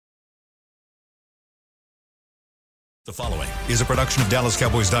The following is a production of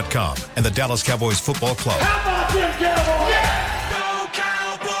DallasCowboys.com and the Dallas Cowboys Football Club. How about them Cowboys? Yeah! Go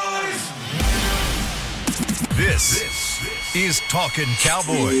Cowboys! This is Talkin'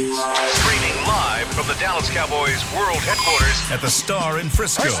 Cowboys. Streaming live from the Dallas Cowboys World Headquarters at the Star in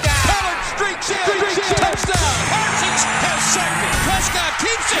Frisco. Pollard streaks in. Touchdown. Hankins has sacked it. Prescott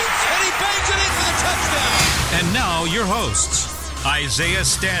keeps it, and he bangs it in for the touchdown. And now your hosts, Isaiah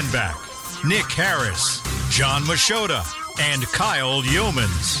Stanback, Nick Harris, John Machota, and Kyle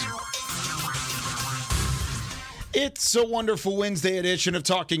Yeomans. It's a wonderful Wednesday edition of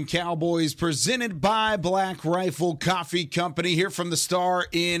Talking Cowboys presented by Black Rifle Coffee Company here from the Star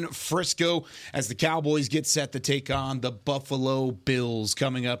in Frisco as the Cowboys get set to take on the Buffalo Bills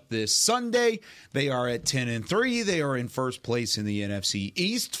coming up this Sunday. They are at 10-3. They are in first place in the NFC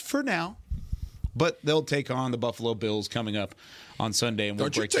East for now, but they'll take on the Buffalo Bills coming up on Sunday. And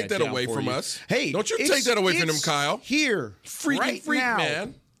don't you take that away from us? Hey, don't you take that away from them, Kyle? Here, freak now,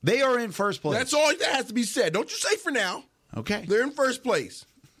 man. They are in first place. That's all that has to be said. Don't you say for now. Okay. They're in first place.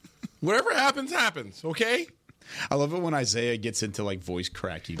 Whatever happens, happens, okay? I love it when Isaiah gets into like voice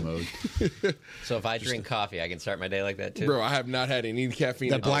cracky mode. So if I drink coffee, I can start my day like that too? Bro, I have not had any caffeine.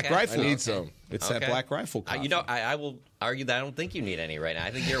 That Black Rifle. I need some. It's that Black Rifle coffee. I will argue that I don't think you need any right now.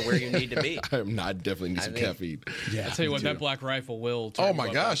 I think you're where you need to be. I am not. Definitely need some caffeine. Yeah, I'll tell you what, that Black Rifle will turn Oh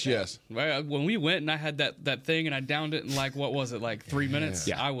my gosh, yes. When we went and I had that thing and I downed it in like, what was it, like 3 minutes?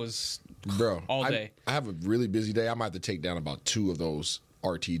 Yeah. I was Bro, all day. I have a really busy day. I might have to take down about 2 of those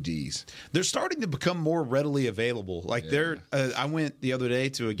RTDs. They're starting to become more readily available. Like I went the other day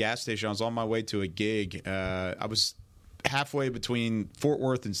to a gas station. I was on my way to a gig. I was halfway between Fort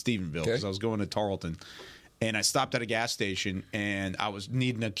Worth and Stephenville because I was going to Tarleton. And I stopped at a gas station, and I was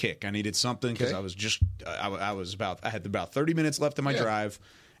needing a kick. I needed something because I was just I had about 30 minutes left in my drive,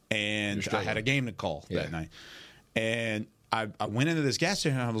 and I had a game to call that night. And I went into this gas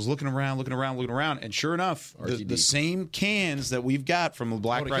station, and I was looking around, and sure enough, the same cans that we've got from the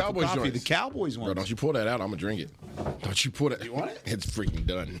Black Rifle Cowboys Coffee, joints. the Cowboys ones. Bro, don't you pull that out. I'm going to drink it. Don't you pull it. You want it? It's freaking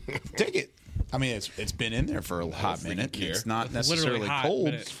done. Take it. I mean, it's been in there for a hot minute. care. It's not It's necessarily literally hot, cold.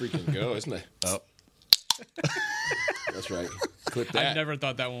 but It's freaking go, isn't it? Oh. That's right. Clip that. I never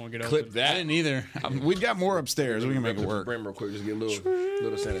thought that one would get Clip open. I that. didn't either. We've got more upstairs. We can make it work. Brim real quick. Just get a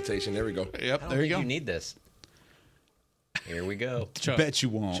little sanitation. There we go. Yep, I don't there you think go. you need this. Here we go. Chuck, Bet you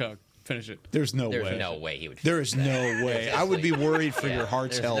won't. Chuck, finish it. There's no There's way. no way he would. There is no way. I would be worried for your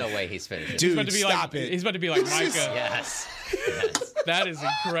heart's There's health. no way he's finishing. Dude, He's about to be stop like, it. He's about to be like Micah. Yes. Yes. That is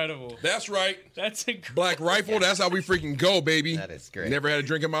incredible. That's right. That's incredible. Black Rifle, that's how we freaking go, baby. That is great. Never had a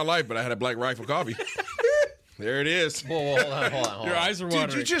drink in my life, but I had a Black Rifle coffee. There it is. Whoa, hold on. Your eyes are watering.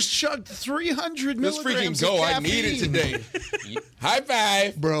 Dude, you just chugged 300 Let's milligrams freaking go. of I caffeine. need it today. High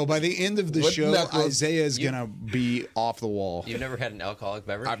five. Bro, by the end of the What show, knuckles? Isaiah is going to be off the wall. You've never had an alcoholic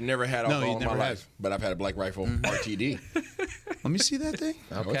beverage? I've never had No, alcohol you in my never life, have. but I've had a Black Rifle RTD. Let me see that thing.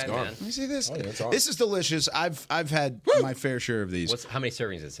 Okay, it's gone. man. Let me see this. Oh, yeah, it's on. This is delicious. I've had my fair share of these. How many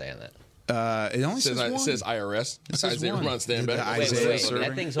servings does it say on that? It only says one. It says IRS. It says Isaiah one. Ron stand The back. Isaiah Wait. serving.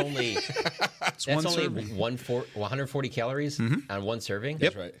 That thing's only It's that's one only serving. 140 calories on one serving.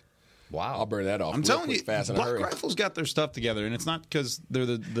 Yep. That's right. Wow. I'll burn that off. I'm real telling quick, you, fast in a Black hurry. Rifle's got their stuff together, and it's not because they're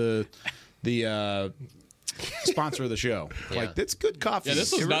the sponsor of the show. Yeah. Like, it's good coffee. Yeah,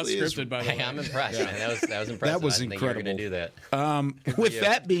 this was It not really is. scripted, by the way. Hey, I'm impressed, man. That was impressive. That was I didn't incredible. think you were going to do that. With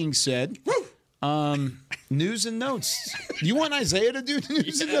that being said, news and notes. You want Isaiah to do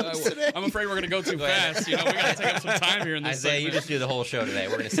news and notes today? I'm afraid we're going to go too fast. We got to take up some time here in this Isaiah, you segment. just do the whole show today.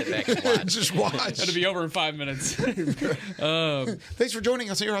 We're going to sit back and watch. Just watch. It'll be over in 5 minutes. Thanks for joining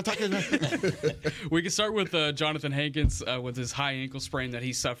us here on Talking. We can start with Jonathan Hankins with his high ankle sprain that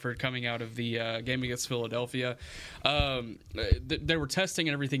he suffered coming out of the game against Philadelphia. They were testing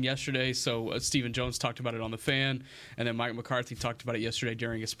and everything yesterday, so Stephen Jones talked about it on the Fan, and then Mike McCarthy talked about it yesterday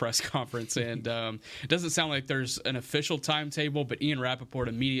during his press conference. And it doesn't sound like there's an official timetable, but Ian Rappaport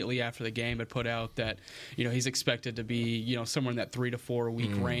immediately after the game had put out that he's expected to be somewhere in that 3 to 4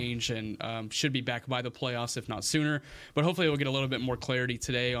 week range, and should be back by the playoffs if not sooner. But hopefully we'll get a little bit more clarity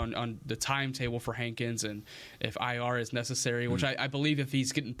today on the timetable for Hankins and if IR is necessary, which I believe if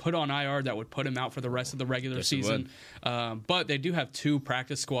he's getting put on IR, that would put him out for the rest of the regular season. But they do have 2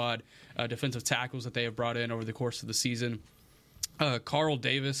 practice squad defensive tackles that they have brought in over the course of the season. Carl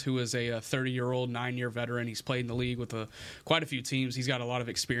Davis, who is a 30-year-old, 9-year veteran. He's played in the league with quite a few teams. He's got a lot of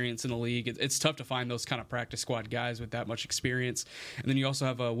experience in the league. It's tough to find those kind of practice squad guys with that much experience. And then you also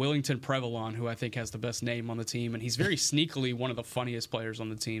have Willington Prevalon, who I think has the best name on the team, and he's very sneakily one of the funniest players on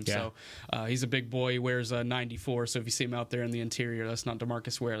the team. Yeah. So he's a big boy. He wears 94, so if you see him out there in the interior, that's not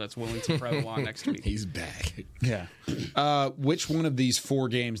DeMarcus Ware. That's Willington Prevalon next to me. He's back. Yeah. Which one of these 4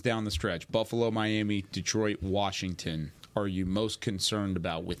 games down the stretch, Buffalo, Miami, Detroit, Washington, are you most concerned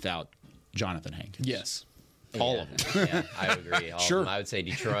about without Jonathan Hankins? Yes. All of them. Yeah, I would agree. All Sure. of them. I would say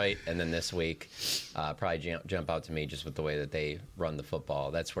Detroit, and then this week, probably jump out to me just with the way that they run the football.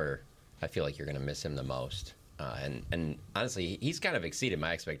 That's where I feel like you're going to miss him the most. And honestly, he's kind of exceeded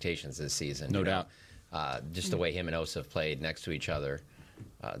my expectations this season. No doubt. Just the way him and Osa have played next to each other.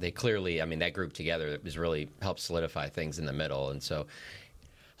 They clearly, that group together has really helped solidify things in the middle. And so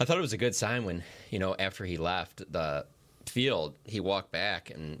I thought it was a good sign when, after he left the field, he walked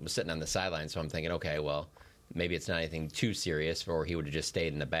back and was sitting on the sideline. So I'm thinking, okay, well, maybe it's not anything too serious, or he would have just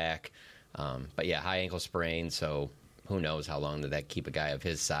stayed in the back. But yeah, high ankle sprain, so who knows how long did that keep a guy of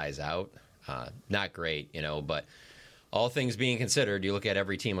his size out. Not great, but all things being considered, you look at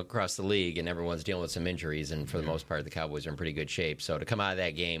every team across the league and everyone's dealing with some injuries, and for the most part, the Cowboys are in pretty good shape. So to come out of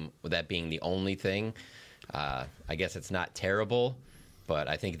that game with that being the only thing, I guess it's not terrible, but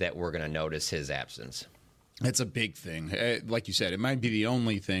I think that we're going to notice his absence. It's a big thing. Like you said, it might be the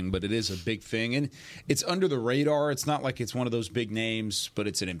only thing, but it is a big thing. And it's under the radar. It's not like it's one of those big names, but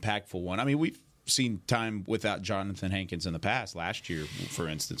it's an impactful one. We've seen time without Jonathan Hankins in the past. Last year, for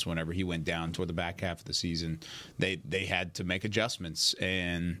instance, whenever he went down toward the back half of the season, they had to make adjustments.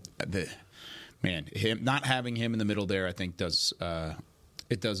 And him not having him in the middle there, I think, does a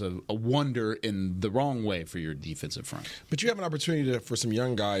wonder in the wrong way for your defensive front. But you have an opportunity for some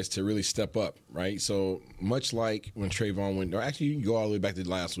young guys to really step up, right? So much like when Trayvon went, or actually you can go all the way back to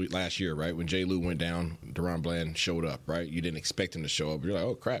last year, right? When J. Lou went down, Deron Bland showed up, right? You didn't expect him to show up. You're like,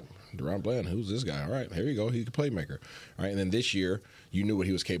 oh crap, Deron Bland, who's this guy? All right, here you go, he's a playmaker, all right? And then this year, you knew what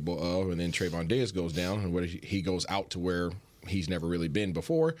he was capable of, and then Trayvon Diggs goes down, and he goes out to where he's never really been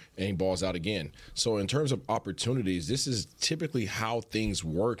before, and he balls out again. So in terms of opportunities, this is typically how things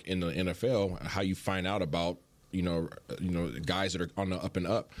work in the NFL, how you find out about, guys that are on the up and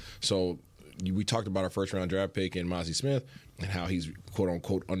up. So we talked about our first-round draft pick in Mozzie Smith and how he's,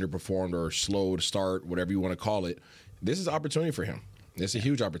 quote-unquote, underperformed or slow to start, whatever you want to call it. This is an opportunity for him. It's a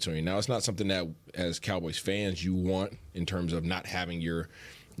huge opportunity. Now, it's not something that, as Cowboys fans, you want in terms of not having your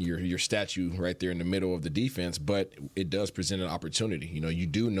statue right there in the middle of the defense, but it does present an opportunity. You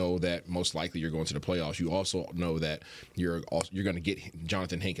do know that most likely you're going to the playoffs. You also know that you're going to get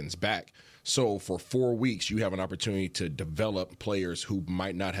Jonathan Hankins back. So for 4 weeks, you have an opportunity to develop players who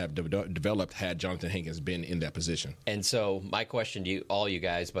might not have developed had Jonathan Hankins been in that position. And so my question to all you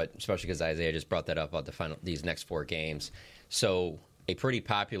guys, but especially because Isaiah just brought that up about these next 4 games. So a pretty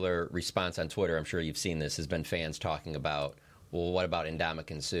popular response on Twitter, I'm sure you've seen this, has been fans talking about, well, what about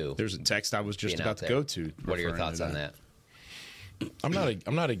Ndamukong Suh? There's a text I was just about to go to. What are your thoughts on that?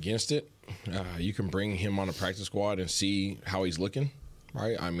 I'm not against it. You can bring him on a practice squad and see how he's looking,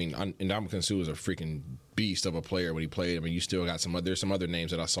 right? Ndamukong Suh is a freaking beast of a player when he played. You still got there's some other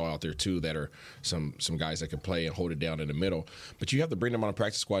names that I saw out there too that are some guys that can play and hold it down in the middle. But you have to bring them on a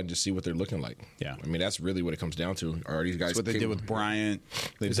practice squad and just see what they're looking like. Yeah, that's really what it comes down to. Are these guys? That's what they did with Bryant.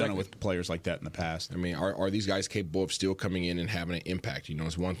 They've done it with players like that in the past. Are these guys capable of still coming in and having an impact?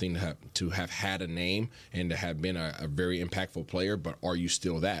 It's one thing to have had a name and to have been a very impactful player, but are you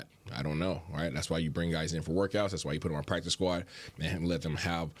still that? I don't know. Right? That's why you bring guys in for workouts. That's why you put them on practice squad and let them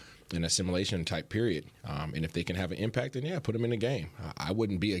have an assimilation type period. And if they can have an impact, then put them in the game. I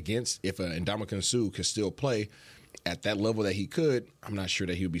wouldn't be against if Ndamukong Suh could still play at that level that he could. I'm not sure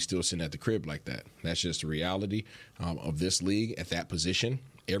that he would be still sitting at the crib like that. That's just the reality of this league at that position.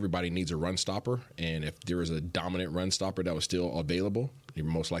 Everybody needs a run stopper, and if there was a dominant run stopper that was still available, he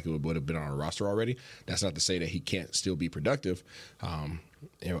most likely would have been on a roster already. That's not to say that he can't still be productive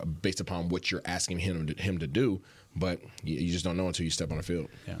based upon what you're asking him to do. But you just don't know until you step on the field.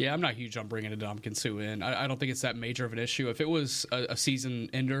 Yeah, I'm not huge on bringing Ndamukong Suh in. I don't think it's that major of an issue. If it was a season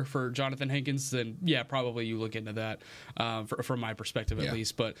ender for Jonathan Hankins, then probably you look into that from my perspective at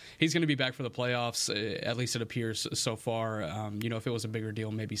least. But he's going to be back for the playoffs. At least it appears so far. If it was a bigger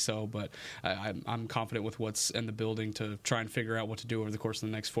deal, maybe so. But I'm confident with what's in the building to try and figure out what to do over the course of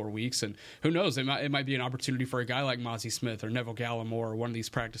the next 4 weeks. And who knows? It might be an opportunity for a guy like Mozzie Smith or Neville Gallimore or one of these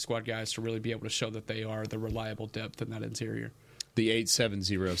practice squad guys to really be able to show that they are the reliable depth in that interior. The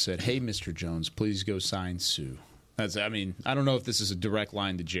 870 said, "Hey, Mr. Jones, please go sign Sue." I mean, I don't know if this is a direct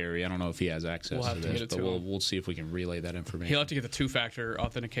line to Jerry. I don't know if he has access We'll have to to this, get it but to him. we'll see if we can relay that information. He'll have to get the two-factor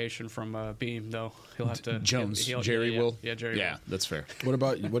authentication from Beam, though. He'll have to. Jones, he'll- Jerry will. Yeah, Jerry. Yeah, will. that's fair. What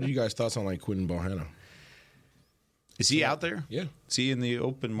are you guys' thoughts on like Quentin Bohanna? Is he out there? Yeah. Is he in the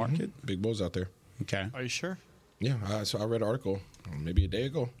open market? Big Bo's out there. Okay. Are you sure? Yeah, so I read an article maybe a day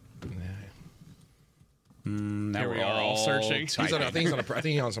ago. Now Here we we're are all searching. I think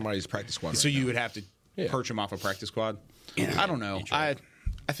he's on somebody's practice squad. So right you now. would have to Yeah. perch him off a practice squad? I don't know.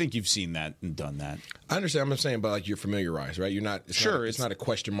 I think you've seen that and done that. I understand. I'm saying, but like you're familiarized, right? You're not. It's not a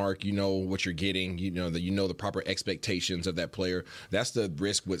question mark. You know what you're getting. You know the proper expectations of that player. That's the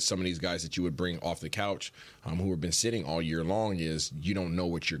risk with some of these guys that you would bring off the couch, who have been sitting all year long. Is you don't know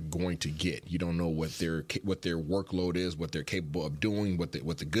what you're going to get. You don't know what their workload is, what they're capable of doing, what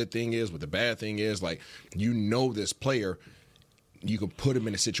the good thing is, what the bad thing is. Like this player. You can put him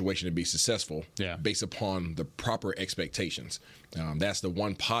in a situation to be successful based upon the proper expectations. That's the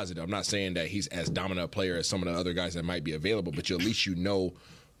one positive. I'm not saying that he's as dominant a player as some of the other guys that might be available, but at least you know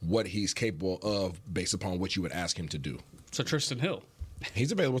what he's capable of based upon what you would ask him to do. So Tristan Hill.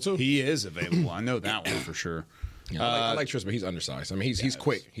 He's available too. He is available. I know that one for sure. Yeah, I like Tristan, but he's undersized. I mean, he's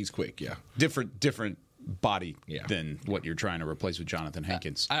quick. He's quick, yeah. Different body Yeah. than what you're trying to replace with Jonathan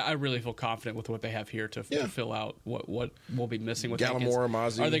Hankins. I really feel confident with what they have here to fill out what will be missing with Hankins. Gallimore,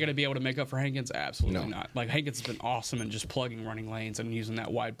 Mozzie. Are they going to be able to make up for Hankins? Absolutely No. not. Like Hankins has been awesome in just plugging running lanes and using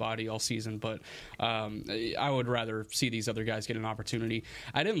that wide body all season, but I would rather see these other guys get an opportunity.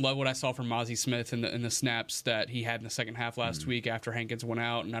 I didn't love what I saw from Mozzie Smith in the snaps that he had in the second half last week after Hankins went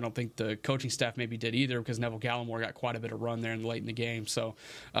out, and I don't think the coaching staff maybe did either because Neville Gallimore got quite a bit of run there late in the game. So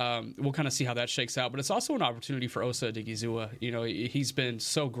we'll kind of see how that shakes out. But it's also an opportunity for Osa Odigizua. You know, he's been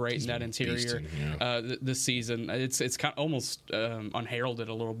so great in that interior this season. It's kind of almost unheralded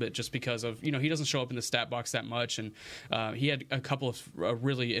a little bit just because of, he doesn't show up in the stat box that much, and he had a couple of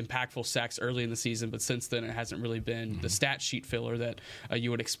really impactful sacks early in the season, but since then it hasn't really been the stat sheet filler that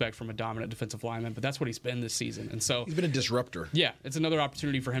you would expect from a dominant defensive lineman, but that's what he's been this season. And so He's been a disruptor. yeah, it's another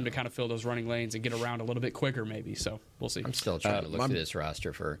opportunity for him to kind of fill those running lanes and get around a little bit quicker maybe, so we'll see. I'm still trying to look through this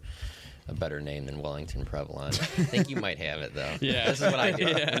roster for a better name than Wellington Prevalon. I think you might have it, though. Yeah. This is what I do.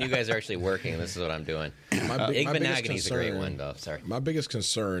 When you guys are actually working, this is what I'm doing. Igbenogany's a great one, though. Sorry. My biggest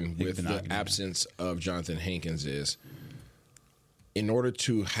concern with the absence of Jonathan Hankins is in order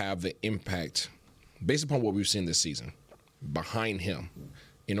to have the impact, based upon what we've seen this season, behind him,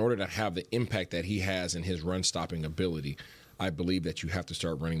 in order to have the impact that he has in his run-stopping ability, I believe that you have to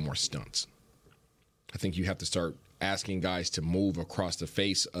start running more stunts. I think you have to start asking guys to move across the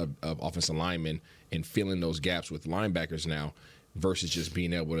face of offensive linemen and filling those gaps with linebackers now versus just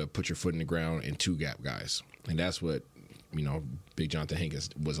being able to put your foot in the ground and two-gap guys. And that's what, Big Jonathan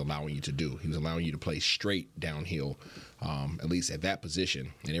Hankins was allowing you to do. He was allowing you to play straight downhill, at least at that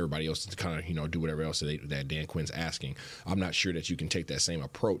position, and everybody else to kind of, do whatever else that Dan Quinn's asking. I'm not sure that you can take that same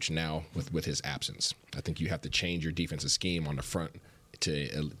approach now with his absence. I think you have to change your defensive scheme on the front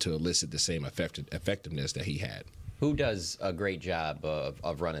to elicit the same effectiveness that he had. Who does a great job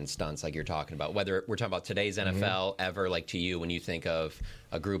of running stunts like you're talking about? Whether we're talking about today's NFL, ever, like to you, when you think of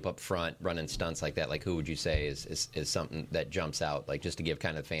a group up front running stunts like that, like who would you say is something that jumps out, like just to give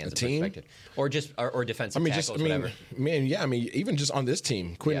kind of fans a perspective? Or just or defensive tackles, whatever. Even just on this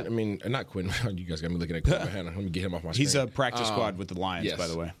team, Quinn. Yeah. Not Quinn. You guys got me looking at Quinn. Let me get him off my screen. He's a practice squad with the Lions, yes. by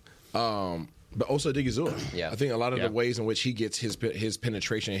the way. But also Odigizua. Yeah. I think a lot of the ways in which he gets his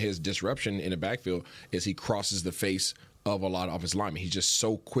penetration, his disruption in the backfield is he crosses the face of a lot of his linemen. He's just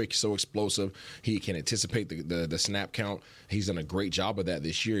so quick, so explosive. He can anticipate the snap count. He's done a great job of that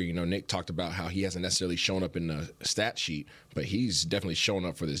this year. Nick talked about how he hasn't necessarily shown up in the stat sheet, but he's definitely shown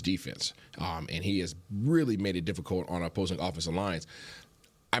up for this defense. And he has really made it difficult on opposing offensive lines.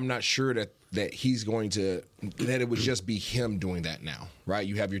 I'm not sure that he's going to – that it would just be him doing that now, right?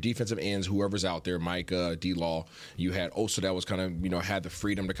 You have your defensive ends, whoever's out there, Micah, D-Law. You had Osa that was kind of, had the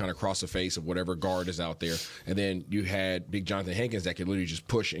freedom to kind of cross the face of whatever guard is out there. And then you had Big Jonathan Hankins that could literally just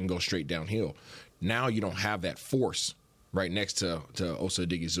push and go straight downhill. Now you don't have that force right next to Osa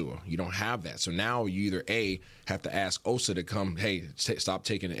Odigizua. You don't have that. So now you either A, have to ask Osa to come, hey, stop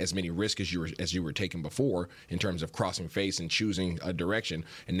taking as many risks as you were taking before in terms of crossing face and choosing a direction.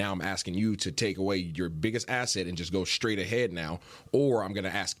 And now I'm asking you to take away your biggest asset and just go straight ahead now. Or I'm going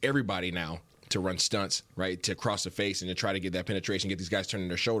to ask everybody now to run stunts, right, to cross the face and to try to get that penetration, get these guys turning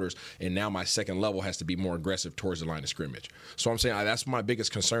their shoulders. And now my second level has to be more aggressive towards the line of scrimmage. So I'm saying that's my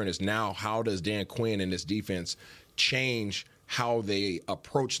biggest concern is now how does Dan Quinn and this defense change how they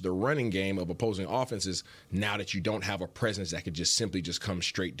approach the running game of opposing offenses now that you don't have a presence that could just simply just come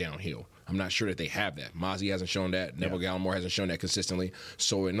straight downhill. I'm not sure that they have that. Mozzie hasn't shown that. Neville Gallimore hasn't shown that consistently.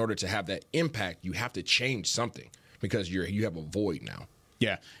 So in order to have that impact, you have to change something because you have a void now.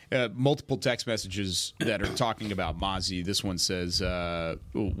 Yeah. Multiple text messages that are talking about Mozzie. This one says,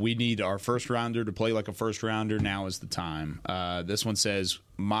 we need our first rounder to play like a first rounder. Now is the time. This one says,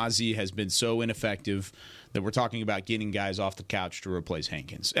 Mozzie has been so ineffective that we're talking about getting guys off the couch to replace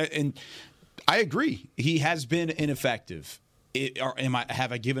Hankins. And I agree. He has been ineffective.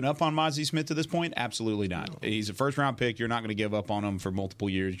 Have I given up on Mozzie Smith to this point? Absolutely not. No. He's a first-round pick. You're not going to give up on him for multiple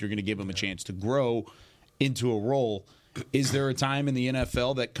years. You're going to give him a chance to grow into a role. Is there a time in the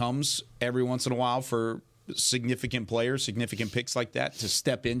NFL that comes every once in a while for significant players, significant picks like that to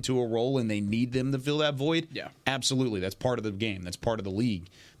step into a role and they need them to fill that void? Yeah. Absolutely. That's part of the game. That's part of the league.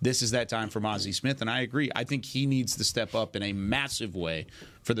 This is that time for Mozzie Smith, and I agree. I think he needs to step up in a massive way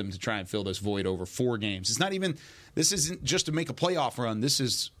for them to try and fill this void over 4 games. This isn't just to make a playoff run. This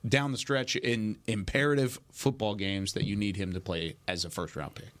is down the stretch in imperative football games that you need him to play as a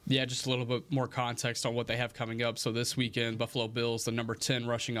first-round pick. Yeah, just a little bit more context on what they have coming up. So this weekend, Buffalo Bills, the number 10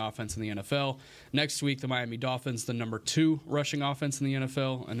 rushing offense in the NFL. Next week, the Miami Dolphins, the number 2 rushing offense in the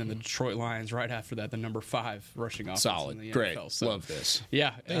NFL. And then the Detroit Lions right after that, the number 5 rushing offense in the NFL. Great. So, love this.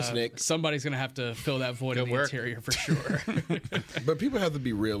 Yeah. Thanks, Nick. Somebody's going to have to fill that void in the interior for sure. But people have to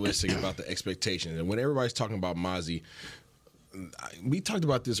be realistic about the expectations. And when everybody's talking about Mozzie, we talked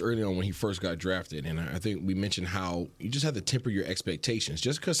about this early on when he first got drafted, and I think we mentioned how you just have to temper your expectations.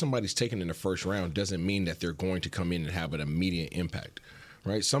 Just because somebody's taken in the first round doesn't mean that they're going to come in and have an immediate impact,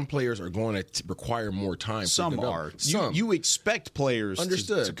 right? Some players are going to require more time. Some are. You expect players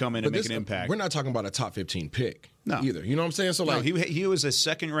to come in and make an impact. We're not talking about a top 15 pick either. You know what I'm saying? So he was a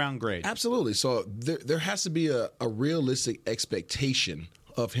second-round grade. Absolutely. So there has to be a realistic expectation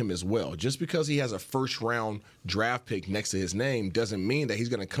of him as well. Just because he has a first-round draft pick next to his name doesn't mean that he's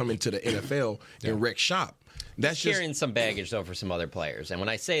going to come into the NFL and wreck shop. That's just carrying some baggage, though, for some other players. And when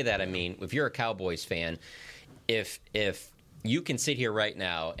I say that, I mean, if you're a Cowboys fan, if you can sit here right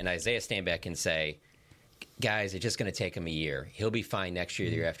now and Isaiah Stanback can say, guys, it's just going to take him a year. He'll be fine next year,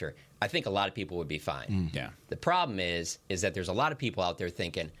 the year after. I think a lot of people would be fine. Yeah. The problem is that there's a lot of people out there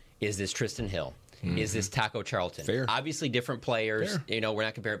thinking, is this Tristan Hill? Is this Taco Charlton? Fair. Obviously different players. Fair. We're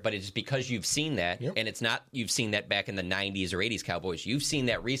not comparing, but it's because you've seen that, and it's not you've seen that back in the 90s or 80s Cowboys. You've seen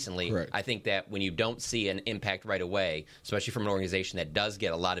that recently. Correct. I think that when you don't see an impact right away, especially from an organization that does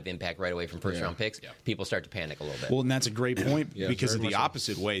get a lot of impact right away from first-round picks, people start to panic a little bit. Well, and that's a great point because of the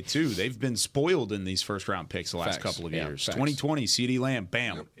opposite way, too. They've been spoiled in these first-round picks the last couple of years. 2020, CeeDee Lamb,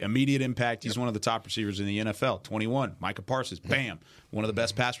 bam, immediate impact. He's one of the top receivers in the NFL. 21, Micah Parsons, bam, one of the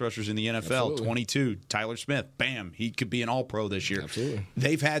best pass rushers in the NFL. Absolutely. 22, Tyler Smith, bam, he could be an all-pro this year. Absolutely.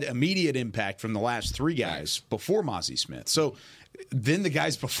 They've had immediate impact from the last 3 guys before Mozzie Smith. So then the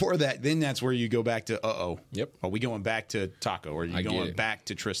guys before that, then that's where you go back to, are we going back to Taco? Or are you going back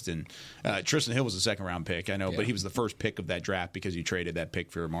to Tristan? Tristan Hill was a second-round pick, I know, but he was the first pick of that draft because you traded that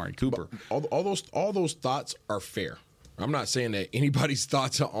pick for Amari Cooper. But all those thoughts are fair. I'm not saying that anybody's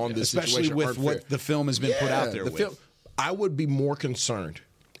thoughts on this especially situation with what the film has been put out there with. I would be more concerned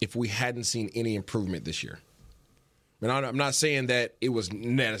if we hadn't seen any improvement this year. And I'm not saying that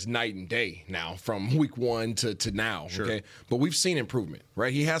it's night and day now from week 1 to now, okay? But we've seen improvement,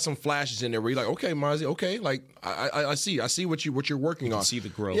 right? He has some flashes in there where you're like, okay, Mozzie, okay, like I see what you're working on. See the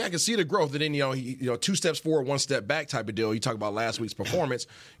growth. Yeah, I can see the growth. And then 2 steps forward, 1 step back type of deal. You talk about last week's performance.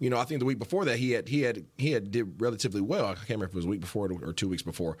 I think the week before that he had did relatively well. I can't remember if it was a week before or 2 weeks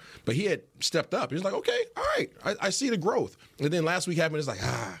before, but he had stepped up. He was like, okay, all right, I see the growth. And then last week happened. It's like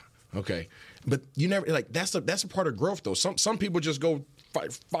okay. But you never that's a part of growth though. Some people just go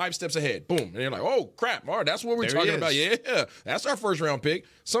 5 steps ahead, boom, and they're like, oh crap, all right, that's what we're talking about. Yeah, that's our first round pick.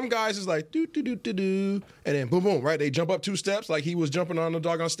 Some guys is like do, and then boom, boom, right? They jump up 2 steps like he was jumping on the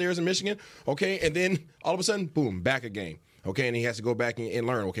doggone stairs in Michigan. Okay, and then all of a sudden, boom, back a game. Okay, and he has to go back and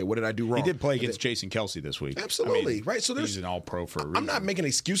learn. Okay, what did I do wrong? He did play against Jason Kelsey this week. Absolutely, right? So he's an all-pro for a reason. I'm not making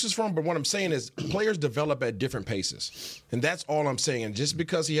excuses for him, but what I'm saying is players develop at different paces, and that's all I'm saying. And just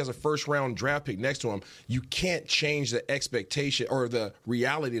because he has a first-round draft pick next to him, you can't change the expectation or the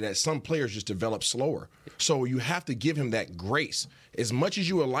reality that some players just develop slower. So you have to give him that grace. As much as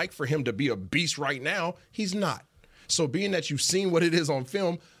you would like for him to be a beast right now, he's not. So being that you've seen what it is on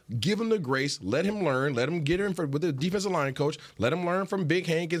film, give him the grace, let him learn, let him get in with the defensive line coach, let him learn from Big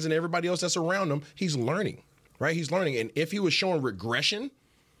Hankins and everybody else that's around him. He's learning, right? He's learning. And if he was showing regression,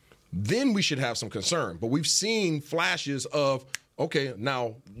 then we should have some concern. But we've seen flashes of, okay,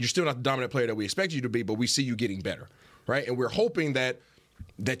 now you're still not the dominant player that we expect you to be, but we see you getting better. right? And we're hoping that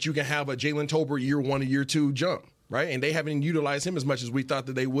you can have a Jalen Tolbert year 1 to year 2 jump, right? And they haven't utilized him as much as we thought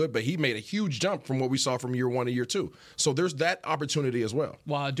that they would, but he made a huge jump from what we saw from year 1 to year 2. So there's that opportunity as well.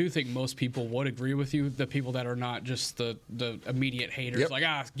 Well, I do think most people would agree with you, the people that are not just the immediate haters, like,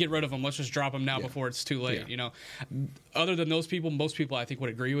 get rid of him, let's just drop him now before it's too late, you know. Other than those people, most people I think would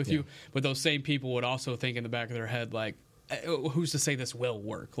agree with you, but those same people would also think in the back of their head, like, who's to say this will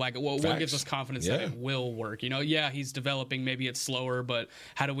work? Like, what gives us confidence that it will work? You know, he's developing. Maybe it's slower, but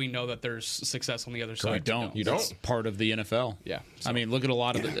how do we know that there's success on the other side? You don't. It's part of the NFL. Yeah. So, I mean, look at a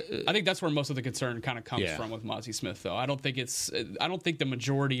lot of I think that's where most of the concern kind of comes from with Mozzie Smith, though. I don't think the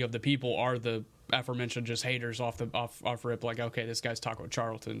majority of the people are the aforementioned just haters off rip, like, okay, this guy's talking with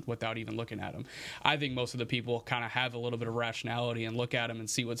Charlton without even looking at him. I think most of the people kind of have a little bit of rationality and look at him and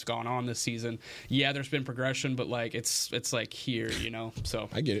see what's gone on this season. Yeah, there's been progression, but like it's like here, you know. So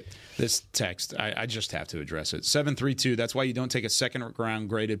I get it. This text, I just have to address it. 732. That's why you don't take a second round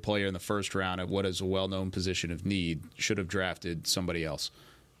graded player in the first round at what is a well known position of need. Should have drafted somebody else.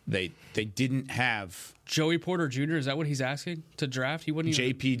 They didn't have Joey Porter Jr. Is that what he's asking to draft? He wouldn't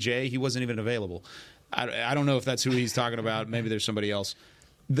even... JPJ. He wasn't even available. I don't know if that's who he's talking about. Maybe there's somebody else.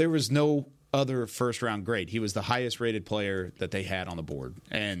 There was no other first round grade. He was the highest rated player that they had on the board,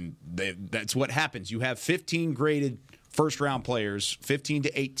 and that's what happens. You have 15 graded first round players, 15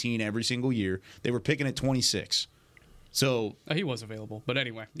 to 18 every single year. They were picking at 26. So he was available, but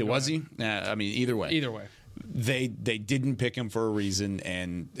anyway, was he? I mean, either way. Either way. They didn't pick him for a reason,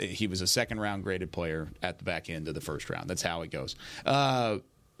 and he was a second-round graded player at the back end of the first round. That's how it goes.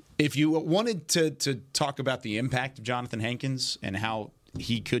 If you wanted to talk about the impact of Jonathan Hankins and how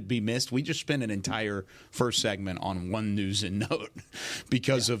he could be missed, we just spent an entire first segment on one news and note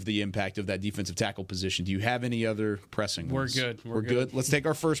because of the impact of that defensive tackle position. Do you have any other pressing ones? We're good. We're good. Let's take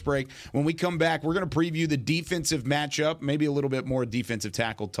our first break. When we come back, we're going to preview the defensive matchup, maybe a little bit more defensive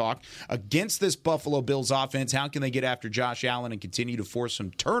tackle talk against this Buffalo Bills offense. How can they get after Josh Allen and continue to force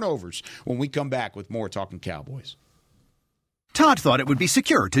some turnovers when we come back with more Talking Cowboys? Todd thought it would be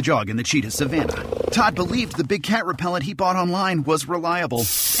secure to jog in the cheetah savanna. Todd believed the big cat repellent he bought online was reliable.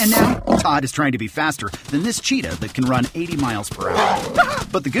 And now, Todd is trying to be faster than this cheetah that can run 80 miles per hour.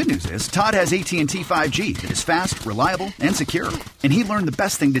 But the good news is, Todd has AT&T 5G that is fast, reliable, and secure. And he learned the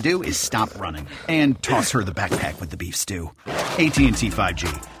best thing to do is stop running and toss her the backpack with the beef stew. AT&T 5G.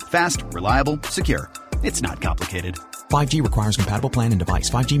 Fast, reliable, secure. It's not complicated. 5G requires compatible plan and device.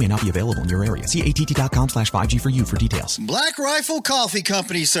 5G may not be available in your area. See att.com/5G for you for details. Black Rifle Coffee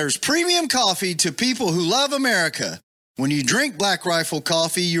Company serves premium coffee to people who love America. When you drink Black Rifle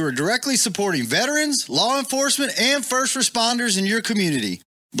coffee, you are directly supporting veterans, law enforcement, and first responders in your community.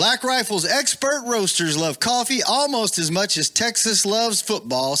 Black Rifle's expert roasters love coffee almost as much as Texas loves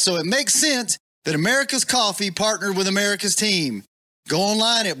football, so it makes sense that America's Coffee partnered with America's team. Go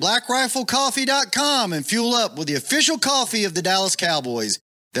online at blackriflecoffee.com and fuel up with the official coffee of the Dallas Cowboys.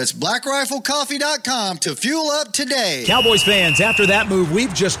 That's blackriflecoffee.com to fuel up today. Cowboys fans, after that move,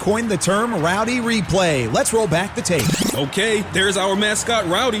 we've just coined the term Rowdy Replay. Let's roll back the tape. Okay, there's our mascot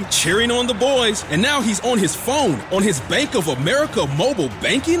Rowdy cheering on the boys. And now he's on his phone, on his Bank of America mobile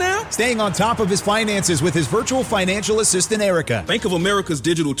banking app? Staying on top of his finances with his virtual financial assistant, Erica. Bank of America's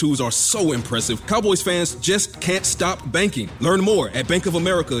digital tools are so impressive. Cowboys fans just can't stop banking. Learn more at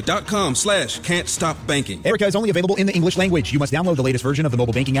bankofamerica.com/can't-stop-banking. Erica is only available in the English language. You must download the latest version of the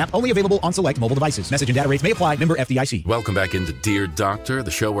mobile banking app, only available on select mobile devices. Message and data rates may apply. Member FDIC. Welcome back into Dear Doctor, the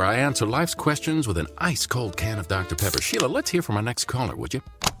show where I answer life's questions with an ice-cold can of Dr. Pepper. Sheila, let's hear from our next caller, would you?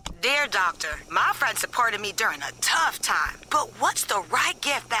 Dear Doctor, my friend supported me during a tough time, but what's the right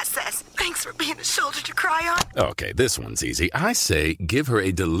gift that says, thanks for being a shoulder to cry on? Okay, this one's easy. I say give her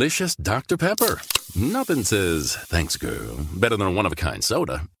a delicious Dr. Pepper. Nothing says, thanks, girl, better than a one-of-a-kind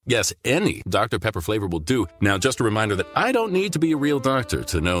soda. Yes, any Dr. Pepper flavor will do. Now, just a reminder that I don't need to be a real doctor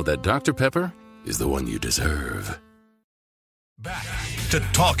to know that Dr. Pepper is the one you deserve. Back to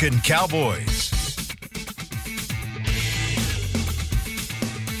Talkin' Cowboys.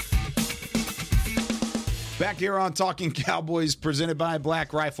 Back here on Talking Cowboys, presented by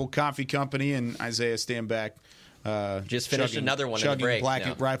Black Rifle Coffee Company, and Isaiah stand back. Just finished another one in the break.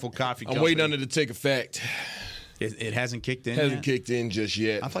 Black Rifle Coffee Company. I'm waiting on it to take effect. It hasn't kicked in. Hasn't kicked in just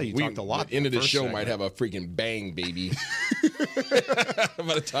yet. I thought you talked a lot. The end of the show might have a freaking bang, baby.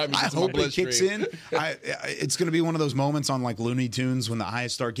 By the time I hope it kicks in. It's going to be one of those moments on like Looney Tunes when the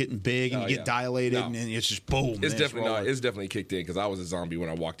eyes start getting big and you get dilated, and it's just boom. It's definitely kicked in because I was a zombie when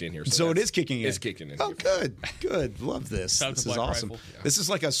I walked in here. So it is kicking in. It's kicking in. Oh, good. Love this. This is awesome. Yeah. This is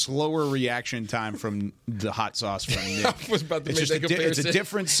like a slower reaction time from the hot sauce from Nick. I was about to make that It's comparison. a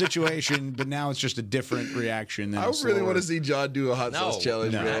different situation, but now it's just a different reaction and then I really want to see John do a hot sauce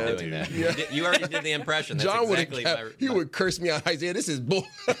challenge. No, man. not doing that. You already did the impression. That's John exactly he would curse me out. Isaiah, this is bull.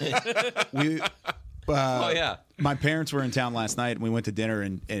 Oh yeah. My parents were in town last night, and we went to dinner.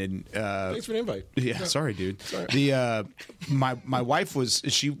 And thanks for the invite. Yeah, sorry, dude. Sorry. My wife was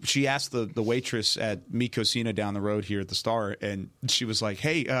she asked the waitress at Mi Cocina down the road here at the Star, and she was like,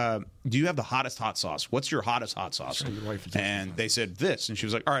 "Hey, do you have the hottest hot sauce? What's your hottest hot sauce?" And they said this, and she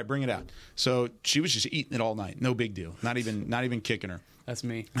was like, "All right, bring it out." So she was just eating it all night, no big deal, not even kicking her. That's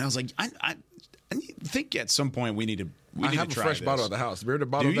me. And I was like, I think at some point we need to. I have a fresh bottle at the house. Remember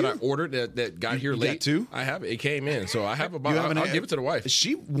the bottle that I ordered that got here late? Too? I have it. It came in, so I have a bottle. I'll give it to the wife.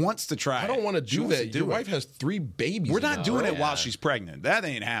 She wants to try. I don't want to do that. Your wife has 3 babies. We're not doing it while she's pregnant. That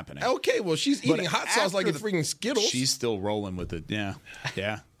ain't happening. Okay, well she's eating hot sauce like it's freaking Skittles. She's still rolling with it. Yeah.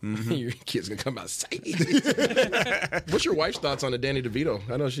 Mm-hmm. Your kid's gonna come outside. What's your wife's thoughts on the Danny DeVito?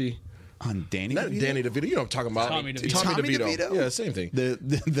 I know she. On Danny Not DeVito? Danny DeVito. You know what I'm talking about. Tommy DeVito. Tommy DeVito. Yeah, same thing.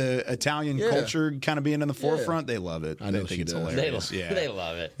 The Italian culture kind of being in the forefront. They love it. I know they think it's does. hilarious. They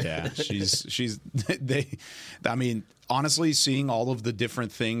love it. Yeah, she's I mean, honestly, seeing all of the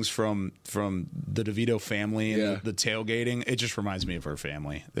different things from the DeVito family and the tailgating, it just reminds me of her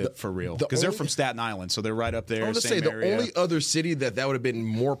family for real. Because they're from Staten Island, so they're right up there. I want to say area. the only other city that would have been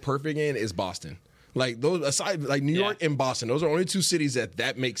more perfect in is Boston. Like those aside, like New York and Boston, those are only 2 cities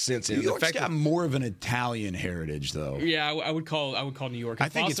that makes sense. New York's got more of an Italian heritage, though. Yeah, I would call New York. I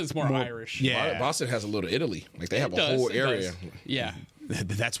think Boston's more Irish. Yeah, Boston has a little Italy. Like they have a whole area. Yeah.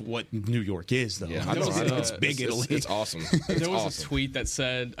 That's what New York is, though. Yeah, I know. It's big Italy. It's awesome. There was a tweet that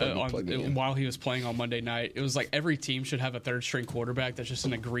said while he was playing on Monday night, it was like every team should have a 3rd-string quarterback that's just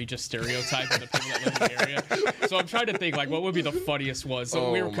an egregious stereotype of the people that live in the area. So I'm trying to think, like, what would be the funniest one?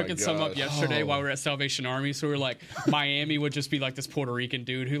 So we were cooking some up yesterday while we were at Salvation Army. So we were like, Miami would just be like this Puerto Rican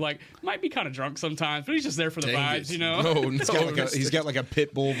dude who like might be kind of drunk sometimes, but he's just there for the vibes, you know? No, he's got like a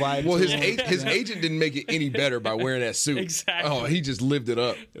pit bull vibe. Well, his agent didn't make it any better by wearing that suit. Exactly. Oh, he just lived it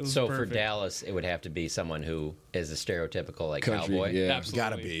up. So for Dallas, it would have to be someone who is a stereotypical like Country, cowboy. yeah. Absolutely.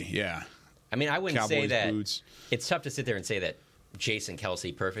 Gotta be, yeah. I mean, I wouldn't Cowboys say that. boots. It's tough to sit there and say that Jason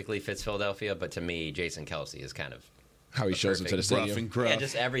Kelsey perfectly fits Philadelphia, but to me, Jason Kelsey is kind of how he shows him to the stadium. Rough and gruff. Yeah,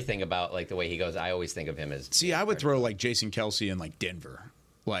 just everything about like the way he goes. I always think of him as. See, I would throw like Jason Kelsey in like Denver.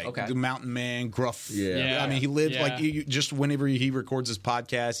 Like the mountain man, gruff. Yeah. I mean, he lives like just whenever he records his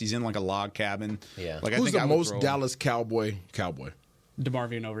podcast, he's in like a log cabin. Yeah. Like, Who's I think the most Dallas Cowboy?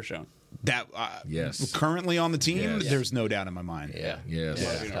 DeMarvion Overshown. That yes, currently on the team, there's no doubt in my mind. Yeah, yes,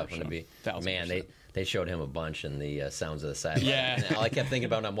 That's a tough one to be. Man, they showed him a bunch in the Sounds of the Sideline. Yeah, and all I kept thinking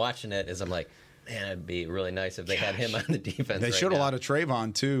about when I'm watching it is I'm like, man, it'd be really nice if they had him on the defense. They showed a lot of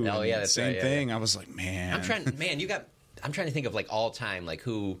Trayvon too. Oh yeah, that's same right, thing. Yeah. I was like, man, I'm trying to think of like all time, like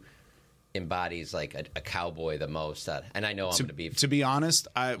who embodies like a cowboy the most. And I know I'm going to be. To be honest,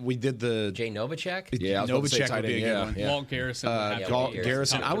 we did the Jay Novacek. Yeah, Novacek would be a good one. Walt Garrison.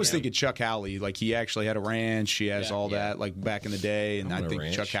 Garrison. I was thinking Chuck Howley. Like he actually had a ranch. He has all that like back in the day, and I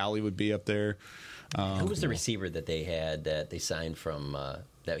think Chuck Howley would be up there. Who was the receiver that they had that they signed from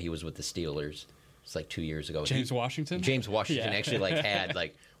that he was with the Steelers? It's like 2 years ago. James Washington. James Washington actually like had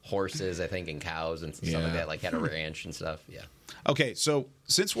like horses, I think, and cows and stuff like that. Like had a ranch and stuff. Yeah. Okay, so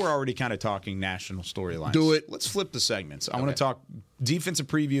since we're already kind of talking national storylines, do it. Let's flip the segments. I want to talk defensive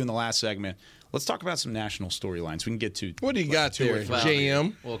preview in the last segment. Let's talk about some national storylines. We can get to what do you got there,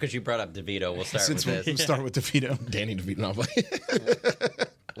 JM? Well, because you brought up DeVito, we'll start with this. We'll start with DeVito. Danny DeVito.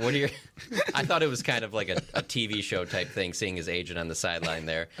 What are your? I thought it was kind of like a TV show type thing, seeing his agent on the sideline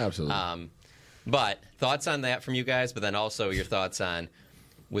there. Absolutely. But thoughts on that from you guys, but then also your thoughts on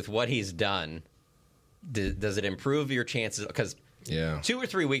with what he's done. Does it improve your chances? Because 2 or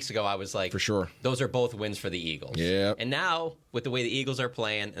 3 weeks ago, I was like, for sure, those are both wins for the Eagles. Yeah. And now, with the way the Eagles are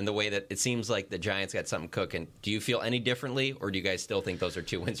playing and the way that it seems like the Giants got something cooking, do you feel any differently, or do you guys still think those are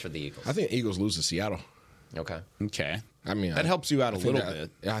 2 wins for the Eagles? I think Eagles lose to Seattle. Okay. I mean, that helps you out a little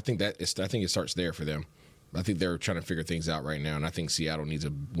bit. I think I think it starts there for them. I think they're trying to figure things out right now, and I think Seattle needs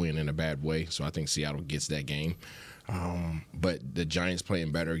a win in a bad way. So I think Seattle gets that game. But the Giants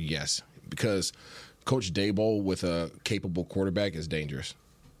playing better, yes, because Coach Daboll with a capable quarterback is dangerous.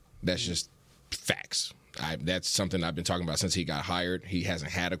 That's just facts. That's something I've been talking about since he got hired. He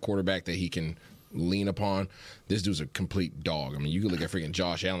hasn't had a quarterback that he can lean upon. This dude's a complete dog. I mean, you can look at freaking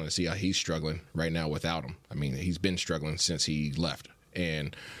Josh Allen and see how he's struggling right now without him. I mean, he's been struggling since he left.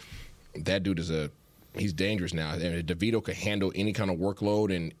 And that dude he's dangerous now. And if DeVito could handle any kind of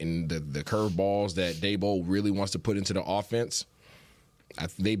workload and the curveballs that Daboll really wants to put into the offense,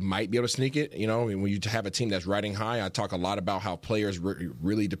 they might be able to sneak it. You know, when you have a team that's riding high, I talk a lot about how players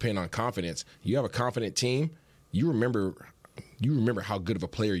really depend on confidence. You have a confident team, you remember how good of a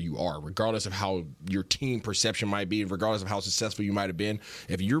player you are, regardless of how your team perception might be, regardless of how successful you might have been.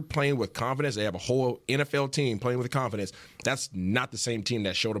 If you're playing with confidence, they have a whole NFL team playing with confidence. That's not the same team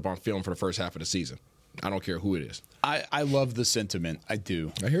that showed up on film for the first half of the season. I don't care who it is. I love the sentiment. I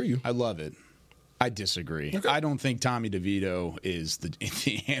do. I hear you. I love it. I disagree. Okay. I don't think Tommy DeVito is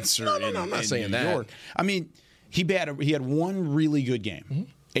the answer. No, I'm not saying that. York. I mean, he had one really good game. Mm-hmm.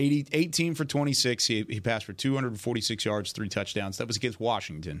 18 for 26. He passed for 246 yards, 3 touchdowns. That was against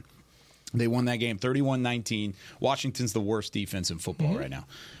Washington. They won that game 31-19. Washington's the worst defense in football right now.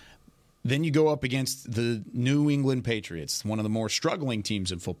 Then you go up against the New England Patriots, one of the more struggling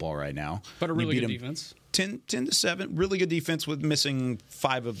teams in football right now. But a really good defense. 10-7, really good defense with missing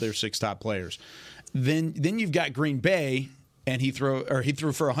 5 of their 6 top players. Then you've got Green Bay, and he threw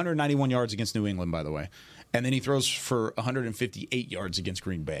for 191 yards against New England, by the way. And then he throws for 158 yards against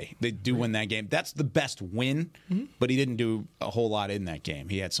Green Bay. They do win that game. That's the best win, but he didn't do a whole lot in that game.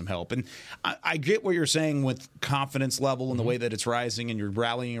 He had some help. And I get what you're saying with confidence level and the way that it's rising and you're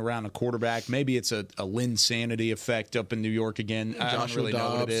rallying around a quarterback. Maybe it's a Linsanity effect up in New York again. I don't really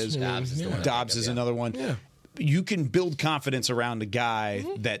know what it is. Dobbs is another one. Yeah. You can build confidence around a guy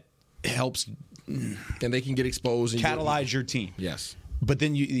that helps. And they can get exposed. And catalyze your team. Yes. But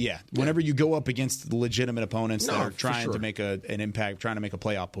then whenever you go up against the legitimate opponents that are trying to make an impact, trying to make a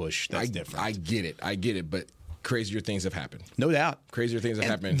playoff push, that's different. I get it, but crazier things have happened. No doubt. Crazier things have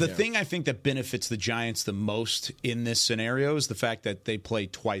happened. The thing I think that benefits the Giants the most in this scenario is the fact that they play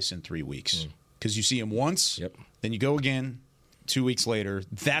twice in 3 weeks. Because you see them once, then you go again 2 weeks later.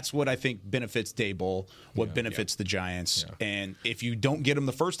 That's what I think benefits Daboll, benefits the Giants. Yeah. And if you don't get them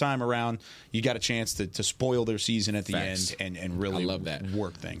the first time around, you got a chance to spoil their season at the end and really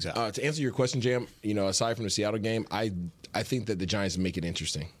work things out. To answer your question, Jam, aside from the Seattle game, I think that the Giants make it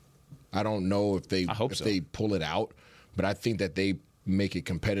interesting. I don't know if they pull it out, but I think that they make it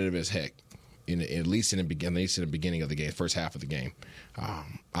competitive as heck. At least in the beginning of the game, first half of the game.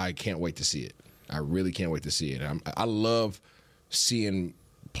 I can't wait to see it. I really can't wait to see it. I love seeing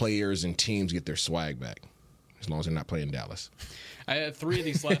players and teams get their swag back, as long as they're not playing Dallas. I had three of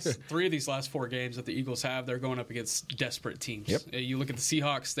these last 4 games that the Eagles have. They're going up against desperate teams. Yep. You look at the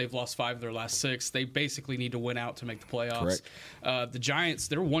Seahawks; they've lost 5 of their last 6. They basically need to win out to make the playoffs. Correct. The Giants,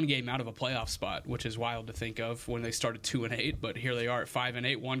 they're 1 game out of a playoff spot, which is wild to think of when they started 2-8. But here they are at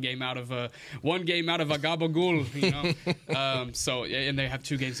 5-8, 1 game out of a gabagool. And they have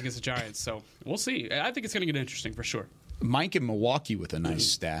 2 games against the Giants. So we'll see. I think it's going to get interesting for sure. Mike in Milwaukee with a nice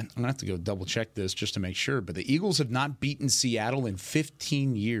stat. I'm going to have to go double-check this just to make sure. But the Eagles have not beaten Seattle in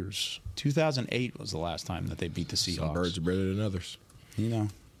 15 years. 2008 was the last time that they beat the Seahawks. Some birds are better than others.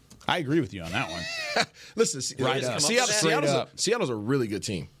 I agree with you on that one. Listen, Seattle's a really good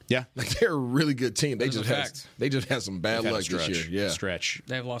team. Yeah. They're a really good team. They just had some bad luck this year. Yeah. Stretch.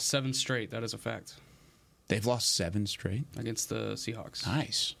 They have lost 7 straight. That is a fact. They've lost 7 straight? Against the Seahawks.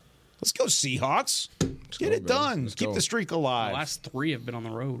 Nice. Let's go, Seahawks. Get it done. Keep the streak alive. The last 3 have been on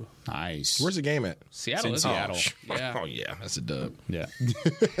the road. Nice. Where's the game at? Seattle. It's in Seattle. Yeah. Oh, yeah. That's a dub. Yeah.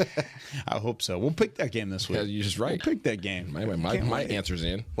 I hope so. We'll pick that game this week. Yeah, you're just right. We'll pick that game. My answer's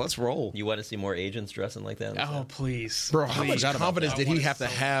in. Let's roll. You want to see more agents dressing like that? Oh, please. Bro, how much confidence did he have to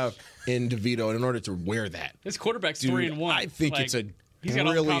have in DeVito in order to wear that? His quarterback's 3-1. I think it's a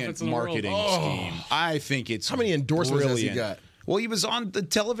brilliant marketing scheme. I think it's how many endorsements has he got? Well, he was on the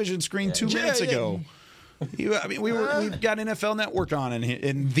television screen 2 minutes ago. We've got NFL Network on,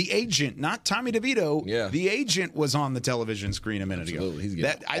 and the agent, not Tommy DeVito, the agent was on the television screen a minute ago. He's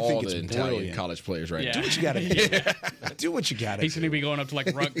getting I think it's Italian college players right now. Do what you got to do. Do what you got to do. He's going to be going up to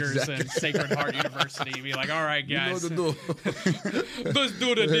like Rutgers and Sacred Heart University and be like, all right, guys. You know let's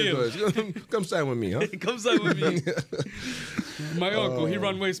do the deal. Come sign with me, huh? Come sign with me. My uncle, he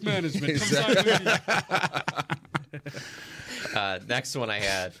run waste management. Come sign with me. Next one I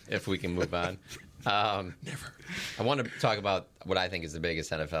had, if we can move on. Never. I want to talk about what I think is the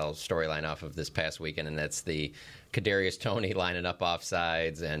biggest NFL storyline off of this past weekend, and that's the Kadarius Toney lining up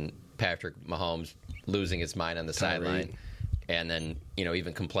offsides and Patrick Mahomes losing his mind on the sideline. And then,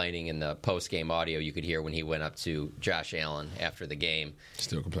 even complaining in the post-game audio you could hear when he went up to Josh Allen after the game.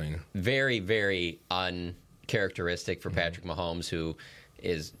 Still complaining. Very, very uncharacteristic for Patrick Mahomes, who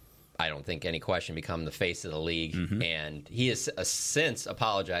is, I don't think any question, become the face of the league. And he has since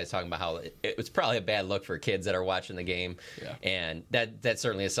apologized, talking about how it was probably a bad look for kids that are watching the game. Yeah. And that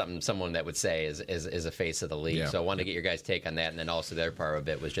certainly is something someone that would say is a face of the league. Yeah. So I wanted to get your guys' take on that. And then also the other part of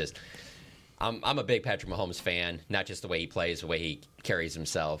it was just, I'm a big Patrick Mahomes fan, not just the way he plays, the way he carries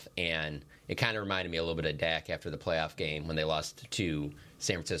himself. And it kind of reminded me a little bit of Dak after the playoff game when they lost to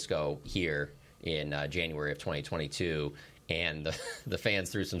San Francisco here. in January of 2022. And the fans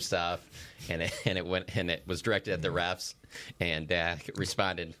threw some stuff, and it was directed at the refs. And Dak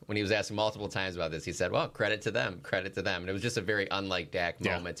responded when he was asked multiple times about this. He said, "Well, credit to them." And it was just a very unlike Dak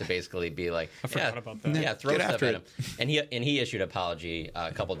moment to basically be like, I forgot about that. Yeah, throw stuff at him. And he issued an apology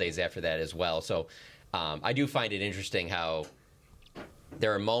a couple days after that as well. So I do find it interesting how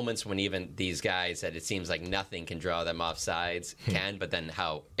there are moments when even these guys that it seems like nothing can draw them off sides can, but then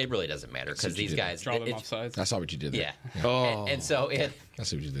how it really doesn't matter because these guys draw them off sides. I saw what you did there. Yeah. Oh. And so I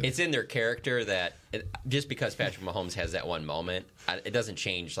see what you did. It's in their character that just because Patrick Mahomes has that one moment, it doesn't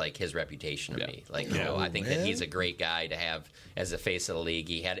change like his reputation to me. Like, I think that he's a great guy to have as the face of the league.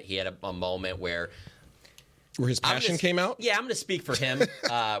 He had a moment where his passion came out. Yeah, I'm going to speak for him,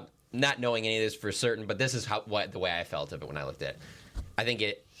 not knowing any of this for certain, but this is the way I felt of it when I looked at it. I think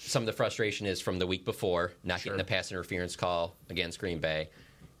some of the frustration is from the week before, not getting the pass interference call against Green Bay.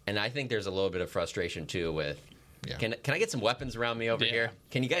 And I think there's a little bit of frustration, too, with, can I get some weapons around me over here?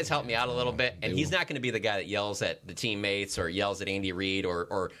 Can you guys help me out a little bit? And he's not going to be the guy that yells at the teammates or yells at Andy Reid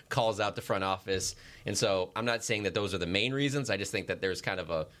or calls out the front office. And so I'm not saying that those are the main reasons. I just think that there's kind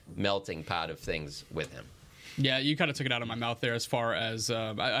of a melting pot of things with him. Yeah, you kind of took it out of my mouth there as far as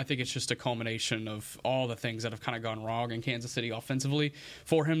I think it's just a culmination of all the things that have kind of gone wrong in Kansas City offensively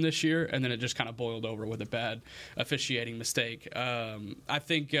for him this year, and then it just kind of boiled over with a bad officiating mistake. I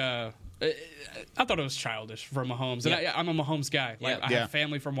think I thought it was childish for Mahomes. And I'm a Mahomes guy. Like, I have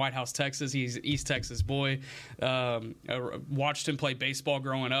family from White House, Texas. He's an East Texas boy. Watched him play baseball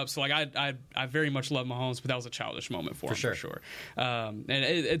growing up. So, like, I very much love Mahomes, but that was a childish moment for him, for sure.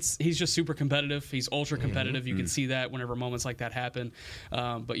 And he's just super competitive. He's ultra competitive. You can see that whenever moments like that happen.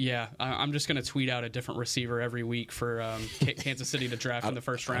 But, yeah, I'm just going to tweet out a different receiver every week for Kansas City to draft in the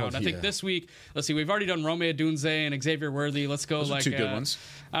first round. I think this week, let's see, we've already done Rome Odunze and Xavier Worthy. Let's go. Those are two good ones.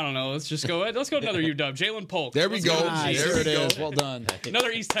 I don't know. Let's just go. Let's go another UW. Jalen Polk. There we go. There it is. Well done.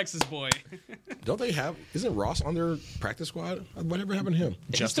 Another East Texas boy. Don't they have? Isn't Ross on their practice squad? Whatever happened to him?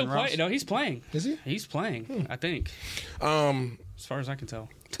 He's still playing. No, he's playing. Is he? He's playing. I think. As far as I can tell.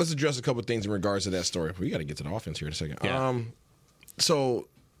 Let's address a couple of things in regards to that story. We got to get to the offense here in a second. Yeah. So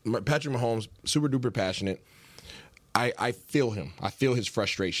Patrick Mahomes, super duper passionate. I feel him. I feel his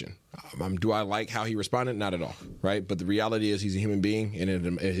frustration. Do I like how he responded? Not at all, right? But the reality is he's a human being,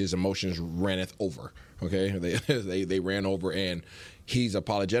 and his emotions ranneth over, okay? They ran over, and he's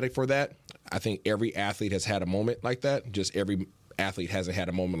apologetic for that. I think every athlete has had a moment like that. Just every athlete hasn't had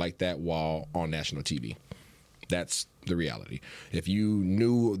a moment like that while on national TV. That's the reality. If you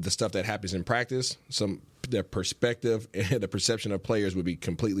knew the stuff that happens in practice, the perspective and the perception of players would be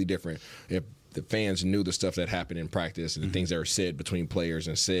completely different if the fans knew the stuff that happened in practice and the things that are said between players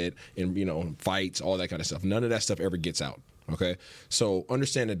and said in fights, all that kind of stuff. None of that stuff ever gets out. Okay, so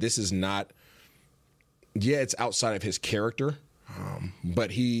understand that this is not. Yeah, it's outside of his character,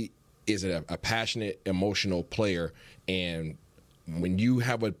 but he is a passionate, emotional player, and when you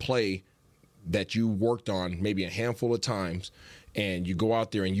have a play that you worked on maybe a handful of times, and you go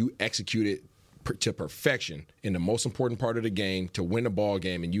out there and you execute it to perfection in the most important part of the game to win a ball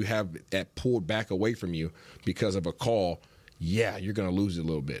game, and you have that pulled back away from you because of a call, you're going to lose it a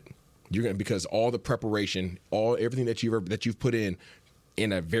little bit. Because all the preparation, everything that you've put in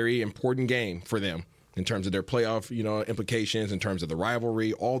a very important game for them in terms of their playoff, implications, in terms of the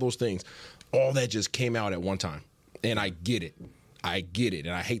rivalry, all those things, all that just came out at one time. And I get it.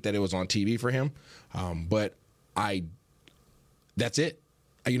 And I hate that it was on TV for him. But that's it.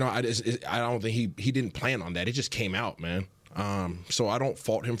 I don't think he didn't plan on that. It just came out, man. So I don't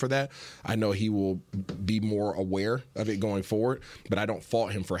fault him for that. I know he will be more aware of it going forward, but I don't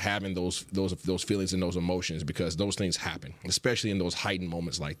fault him for having those feelings and those emotions, because those things happen, especially in those heightened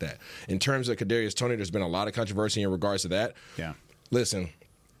moments like that. In terms of Kadarius Toney, there's been a lot of controversy in regards to that. Yeah. Listen,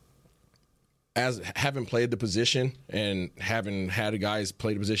 as having played the position and having had guys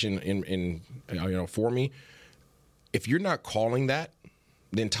play the position in for me, if you're not calling that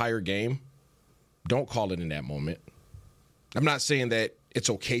the entire game, don't call it in that moment. I'm not saying that it's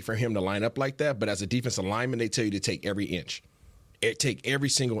okay for him to line up like that, but as a defensive lineman, they tell you to take every inch. Take every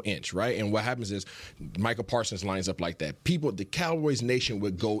single inch, right? And what happens is Michael Parsons lines up like that. The Cowboys nation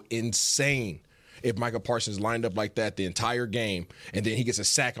would go insane if Michael Parsons lined up like that the entire game, and then he gets a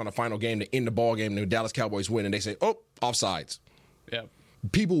sack on the final game to end the ball game, and the Dallas Cowboys win, and they say, oh, offsides. Yeah.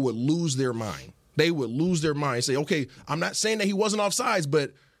 People would lose their mind. They would lose their mind and say, okay, I'm not saying that he wasn't offsides,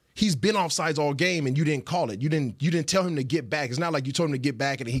 but he's been offsides all game and you didn't call it. You didn't tell him to get back. It's not like you told him to get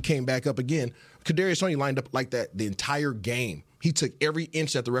back and he came back up again. Kadarius Toney lined up like that the entire game. He took every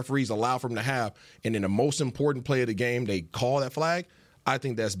inch that the referees allowed for him to have, and in the most important play of the game, they call that flag. I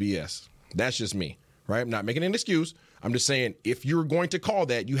think that's BS. That's just me, right? I'm not making an excuse. I'm just saying if you're going to call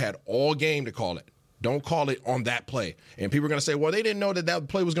that, you had all game to call it. Don't call it on that play. And people are going to say, well, they didn't know that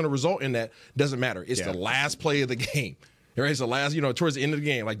play was going to result in that. Doesn't matter. It's the last play of the game. Right? It's the last, towards the end of the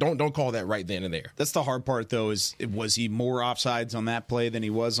game. Like, don't call that right then and there. That's the hard part, though, is was he more offsides on that play than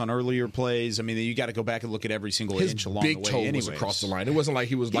he was on earlier plays? I mean, you got to go back and look at every single inch along the way. His big toe was across the line. It wasn't like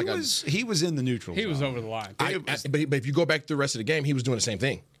he was he was in the neutral zone. He was over the line. But if you go back to the rest of the game, he was doing the same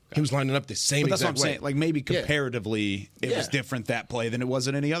thing. He was lining up the same exact way. That's what I'm saying. Like, maybe comparatively, it was different that play than it was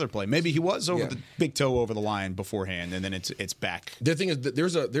in any other play. Maybe he was over the big toe over the line beforehand, and then it's back. The thing is, that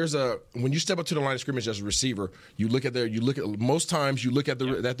there's a when you step up to the line of scrimmage as a receiver, most times you look at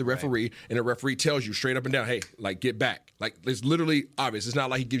the referee, and the referee tells you straight up and down, hey, like, get back. Like, it's literally obvious. It's not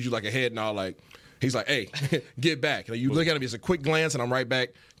like he gives you like a head nod, like. He's like, hey, get back. Like, you look at him, it's a quick glance, and I'm right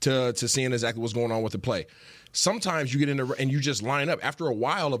back to seeing exactly what's going on with the play. Sometimes you get in there and you just line up. After a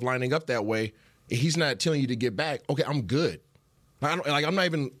while of lining up that way, he's not telling you to get back. Okay, I'm good. I'm not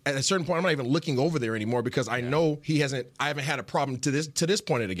even at a certain point. I'm not even looking over there anymore because I know I haven't had a problem to this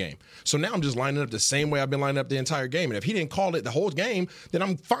point of the game. So now I'm just lining up the same way I've been lining up the entire game. And if he didn't call it the whole game, then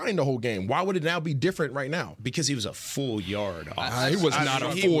I'm fine the whole game. Why would it now be different right now? Because he was a full yard. He was not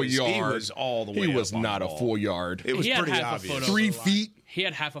a full yard. He was all the way. He was not a full yard. It was pretty obvious. 3 feet. He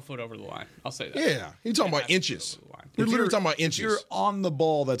had half a foot over the line. I'll say that. Yeah, you're talking about inches. We're literally talking about inches. If you're on the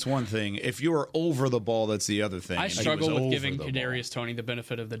ball, that's one thing. If you're over the ball, that's the other thing. I struggle with giving Kadarius Toney the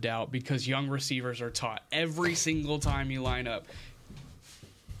benefit of the doubt because young receivers are taught every single time you line up.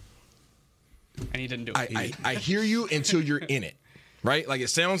 And he didn't do it. I hear you until you're in it, right? Like it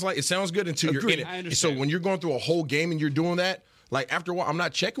sounds good until you're in it. I understand. So when you're going through a whole game and you're doing that, like after a while, I'm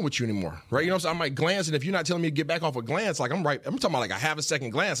not checking with you anymore, right? You know what I'm saying? I might glance, and if you're not telling me to get back off a glance, like I'm talking about like a half a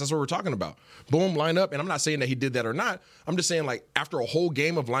second glance. That's what we're talking about. Boom, line up, and I'm not saying that he did that or not. I'm just saying like after a whole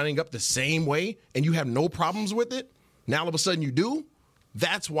game of lining up the same way and you have no problems with it, now all of a sudden you do.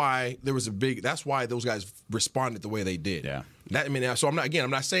 That's why that's why those guys responded the way they did. Yeah. So I'm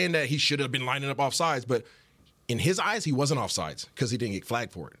not saying that he should have been lining up offsides, but in his eyes, he wasn't offsides because he didn't get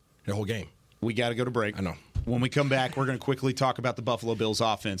flagged for it the whole game. We got to go to break. I know. When we come back, we're going to quickly talk about the Buffalo Bills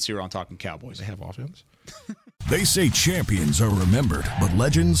offense here on Talkin' Cowboys. They have offense? They say champions are remembered, but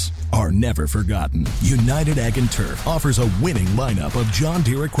legends are never forgotten. United Ag & Turf offers a winning lineup of John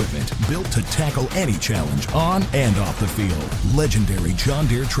Deere equipment built to tackle any challenge on and off the field. Legendary John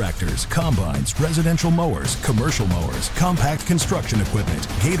Deere tractors, combines, residential mowers, commercial mowers, compact construction equipment,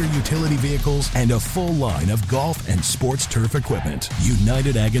 Gator utility vehicles, and a full line of golf and sports turf equipment.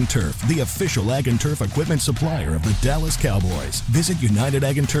 United Ag & Turf, the official Ag & Turf equipment supplier of the Dallas Cowboys. Visit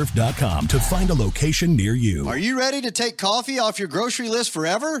UnitedAgAndTurf.com to find a location near you. Are you ready to take coffee off your grocery list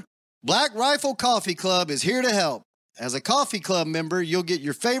forever? Black Rifle Coffee Club is here to help. As a coffee club member, you'll get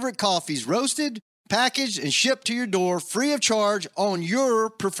your favorite coffees roasted, packaged, and shipped to your door free of charge on your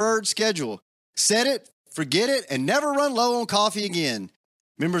preferred schedule. Set it, forget it, and never run low on coffee again.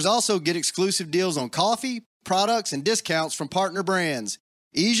 Members also get exclusive deals on coffee, products, and discounts from partner brands.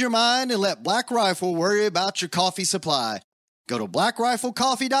 Ease your mind and let Black Rifle worry about your coffee supply. Go to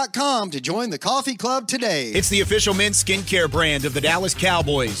blackriflecoffee.com to join the coffee club today. It's the official men's skincare brand of the Dallas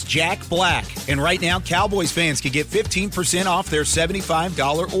Cowboys, Jack Black. And right now, Cowboys fans can get 15% off their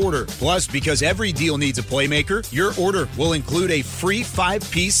 $75 order. Plus, because every deal needs a playmaker, your order will include a free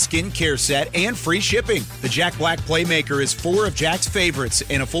 5-piece skincare set and free shipping. The Jack Black Playmaker is 4 of Jack's favorites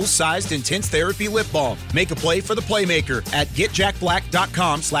and a full-sized intense therapy lip balm. Make a play for the Playmaker at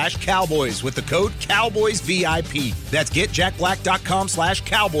getjackblack.com/Cowboys with the code CowboysVIP. That's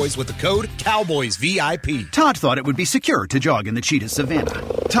getjackblack.com/Cowboys with the code CowboysVIP. Todd thought it would be secure to jog in the cheetah savanna.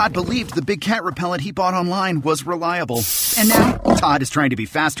 Todd believed the big cat repellent he bought online was reliable. And now, Todd is trying to be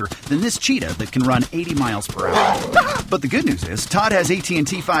faster than this cheetah that can run 80 miles per hour. But the good news is, Todd has AT&T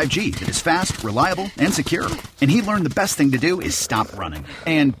 5G that is fast, reliable, and secure. And he learned the best thing to do is stop running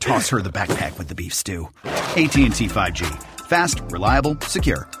and toss her the backpack with the beef stew. AT&T 5G. Fast, reliable,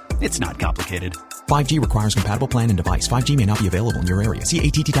 secure. It's not complicated. 5G requires compatible plan and device. 5G may not be available in your area. See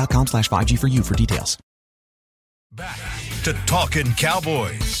att.com/5G for you for details. Back to Talkin'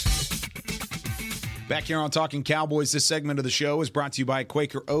 Cowboys. Back here on Talkin' Cowboys, this segment of the show is brought to you by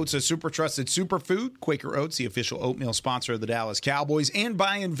Quaker Oats, a super trusted superfood. Quaker Oats, the official oatmeal sponsor of the Dallas Cowboys, and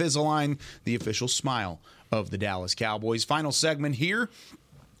by Invisalign, the official smile of the Dallas Cowboys. Final segment here.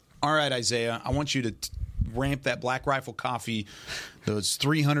 All right, Isaiah, I want you to ramp that Black Rifle coffee, those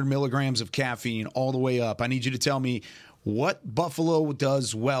 300 milligrams of caffeine, all the way up. I need you to tell me what Buffalo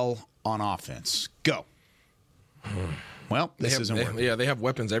does well on offense. Go. well, this isn't working. Yeah, they have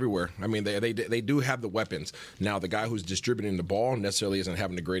weapons everywhere. I mean, they do have the weapons. Now, the guy who's distributing the ball necessarily isn't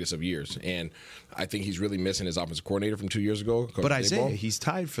having the greatest of years. And I think he's really missing his offensive coordinator from 2 years ago. But Isaiah, he's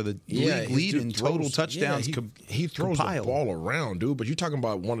tied for the league lead in total touchdowns. He throws the ball around, dude. But you're talking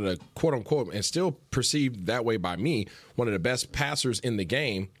about one of the quote-unquote, and still perceived that way by me, one of the best passers in the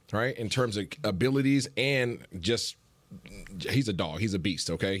game, right, in terms of abilities and just he's a dog. He's a beast,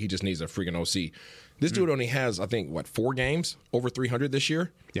 okay? He just needs a freaking OC. This dude only has, I think, 4 games over 300 this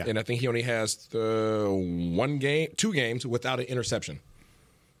year? Yeah. And I think he only has 2 games without an interception.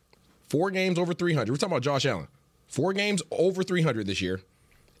 4 games over 300. We're talking about Josh Allen. 4 games over 300 this year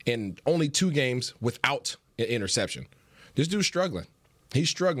and only 2 games without an interception. This dude's struggling. He's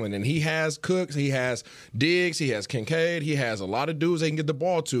struggling, and he has Cooks, he has Diggs, he has Kincaid, he has a lot of dudes they can get the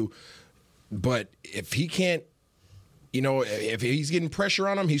ball to. But if he can't, if he's getting pressure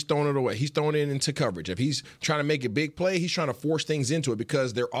on him, he's throwing it away. He's throwing it into coverage. If he's trying to make a big play, he's trying to force things into it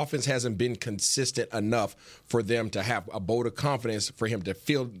because their offense hasn't been consistent enough for them to have a bolt of confidence for him to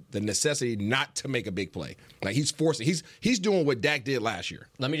feel the necessity not to make a big play. Like he's forcing. He's doing what Dak did last year.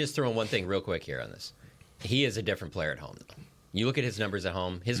 Let me just throw in one thing real quick here on this. He is a different player at home, though. You look at his numbers at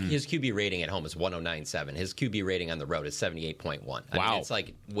home. His QB rating at home is 109.7. His QB rating on the road is 78.1. Wow. I mean, it's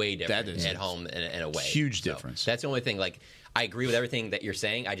like way different at home and away. Huge difference. That's the only thing. Like, I agree with everything that you're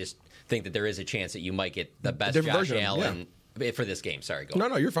saying. I just think that there is a chance that you might get the best Josh Allen for this game. Sorry, go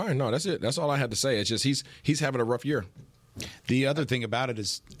on. No, you're fine. No, that's it. That's all I had to say. It's just he's having a rough year. The other thing about it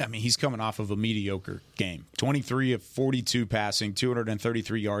is, he's coming off of a mediocre game. 23 of 42 passing,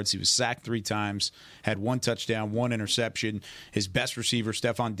 233 yards. He was sacked 3 times, had 1 touchdown, 1 interception. His best receiver,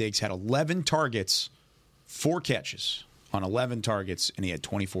 Stephon Diggs, had 11 targets, 4 catches on 11 targets, and he had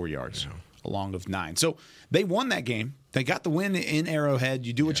 24 yards, along with 9. So they won that game. They got the win in Arrowhead.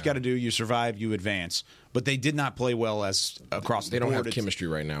 You do what you got to do. You survive. You advance. But they did not play well as across the board. They don't have chemistry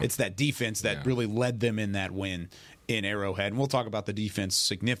right now. It's that defense that really led them in that win in Arrowhead. And we'll talk about the defense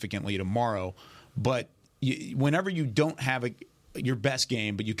significantly tomorrow. But whenever you don't have your best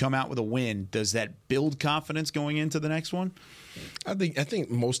game, but you come out with a win, does that build confidence going into the next one? I think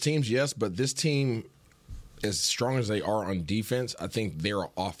most teams, yes. But this team, as strong as they are on defense, I think they're an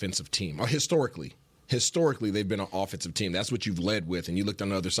offensive team. Historically, they've been an offensive team. That's what you've led with. And you looked on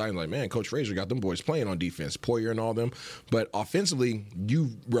the other side and like, man, Coach Frazier got them boys playing on defense, Poyer and all them. But offensively, you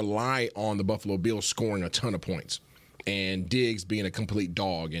rely on the Buffalo Bills scoring a ton of points. And Diggs being a complete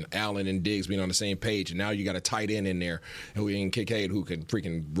dog, and Allen and Diggs being on the same page. And now you got a tight end in there, and Kincaid, who can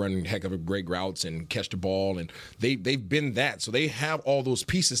freaking run heck of a great routes and catch the ball. And they've been that. So they have all those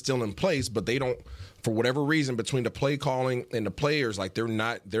pieces still in place, but they don't, for whatever reason, between the play calling and the players, like they're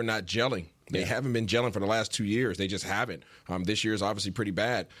not gelling. They haven't been gelling for the last 2 years. They just haven't. This year is obviously pretty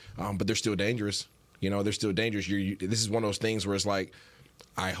bad, but they're still dangerous. They're still dangerous. This is one of those things where it's like,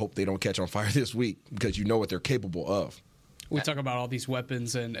 I hope they don't catch on fire this week because you know what they're capable of. We talk about all these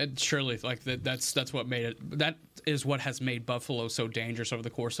weapons, and surely, like that's what made it. That is what has made Buffalo so dangerous over the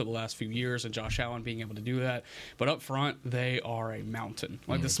course of the last few years, and Josh Allen being able to do that. But up front, they are a mountain.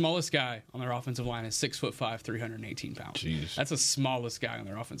 Like the smallest guy on their offensive line is 6'5", 318 pounds. Jeez. That's the smallest guy on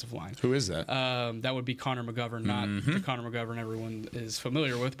their offensive line. Who is that? That would be Connor McGovern, not the Connor McGovern everyone is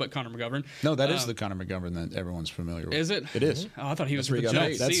familiar with, but Connor McGovern. No, that is the Connor McGovern that everyone's familiar with. Is it? It is. Oh, I thought he was with the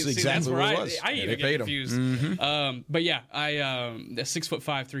Jets. That's exactly what it was. I even get confused. But yeah,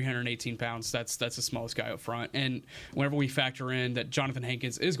 6'5", 318 pounds. That's the smallest guy up front. And whenever we factor in that Jonathan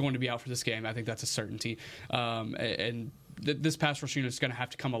Hankins is going to be out for this game, I think that's a certainty. This pass rush unit is going to have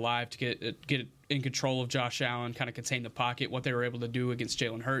to come alive to get in control of Josh Allen, kind of contain the pocket. What they were able to do against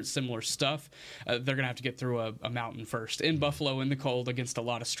Jalen Hurts, similar stuff. They're going to have to get through a mountain first in Buffalo in the cold against a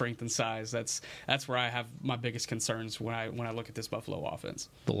lot of strength and size. That's where I have my biggest concerns when I look at this Buffalo offense.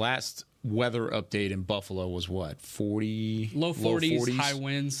 The last weather update in Buffalo was what, 40? Low 40s, high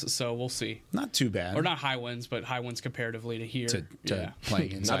winds, so we'll see. Not too bad. Or not high winds, but high winds comparatively to here. To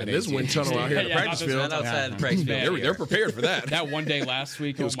playing inside. Not in this wind tunnel out here at the practice field. Not outside the practice field. They're prepared for that. That one day last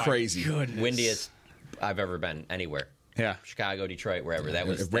week, it was crazy. Goodness. Windiest I've ever been anywhere. Yeah, Chicago, Detroit, wherever. That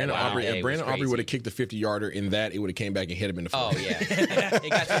was. If Brandon Aubrey would have kicked the 50-yarder in that, it would have came back and hit him in the face. Oh yeah, it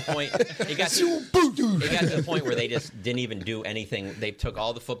got to the point. It got to the point where they just didn't even do anything. They took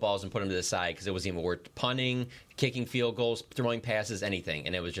all the footballs and put them to the side because it wasn't even worth punting, kicking field goals, throwing passes, anything.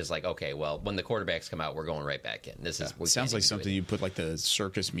 And it was just like, okay, well, when the quarterbacks come out, we're going right back in. This is. Sounds like something you put like the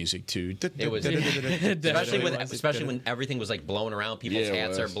circus music to. It was, especially when everything was like blowing around. People's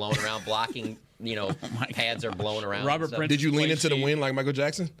hats are blowing around, blocking pads are blowing around. Robert Prince. Did you lean into the wind like Michael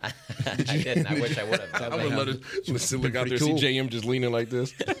Jackson? I didn't. I wish I would have. I would love to look out there and see JM just leaning like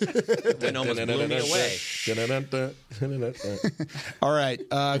this. Wind almost blew me away. All right,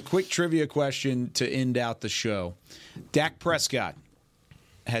 quick trivia question to end out the show. Dak Prescott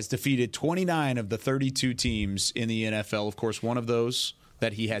has defeated 29 of the 32 teams in the NFL. Of course, one of those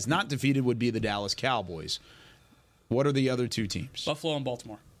that he has not defeated would be the Dallas Cowboys. What are the other two teams? Buffalo and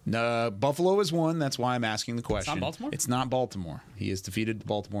Baltimore. No, Buffalo is one. That's why I'm asking the question. It's not Baltimore? It's not Baltimore. He has defeated the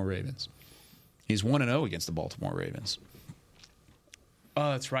Baltimore Ravens. He's 1-0 against the Baltimore Ravens.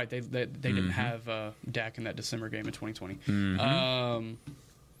 Oh, that's right. They didn't have Dak in that December game in 2020.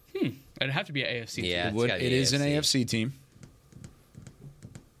 It'd have to be an AFC team. Yeah, It is an AFC team.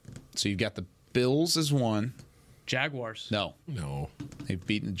 So you've got the Bills as one. Jaguars. No. They've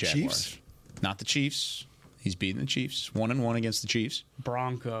beaten the Jaguars. Chiefs? Not the Chiefs. He's beaten the Chiefs. 1-1 against the Chiefs.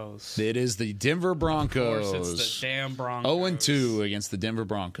 Broncos. It is the Denver Broncos. Of course, it's the damn Broncos. 0-2 against the Denver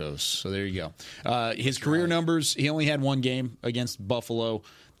Broncos. So there you go. His career numbers, he only had one game against Buffalo.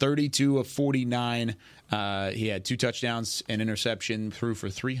 32 of 49. He had 2 touchdowns, an interception, threw for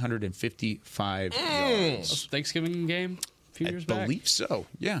 355 yards. Thanksgiving game a few years back? I believe so.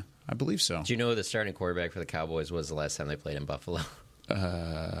 Yeah, I believe so. Do you know who the starting quarterback for the Cowboys was the last time they played in Buffalo?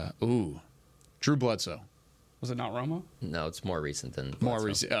 Drew Bledsoe. Was it not Romo? No, it's more recent than More Bledsoe.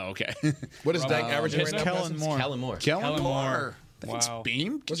 recent. Oh, okay. What is Dak averaging right now? Kellen Moore. Kellen Moore. Thanks, Wow.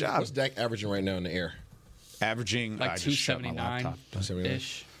 Beam. Good job. What's Dak averaging right now in the air? Averaging Like I just shut my laptop.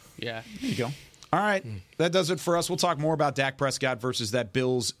 279-ish. Yeah. There you go. All right. That does it for us. We'll talk more about Dak Prescott versus that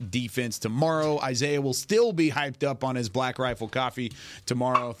Bills defense tomorrow. Isaiah will still be hyped up on his Black Rifle coffee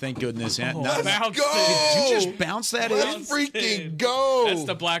tomorrow. Thank goodness. Let's Did go. you just bounce that in? Let's freaking go. That's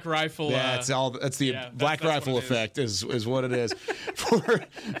the Black Rifle. That's the Black that's Rifle what it effect is what it is.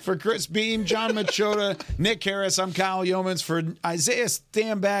 For Chris Beam, John Machota, Nick Harris, I'm Kyle Yeomans. For Isaiah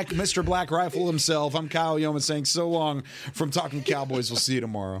Standback, Mr. Black Rifle himself, I'm Kyle Yeomans saying so long from Talking Cowboys. We'll see you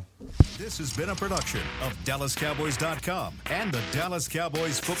tomorrow. This has been a production of DallasCowboys.com and the Dallas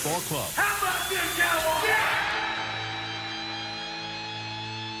Cowboys Football Club. How about this, Cowboys?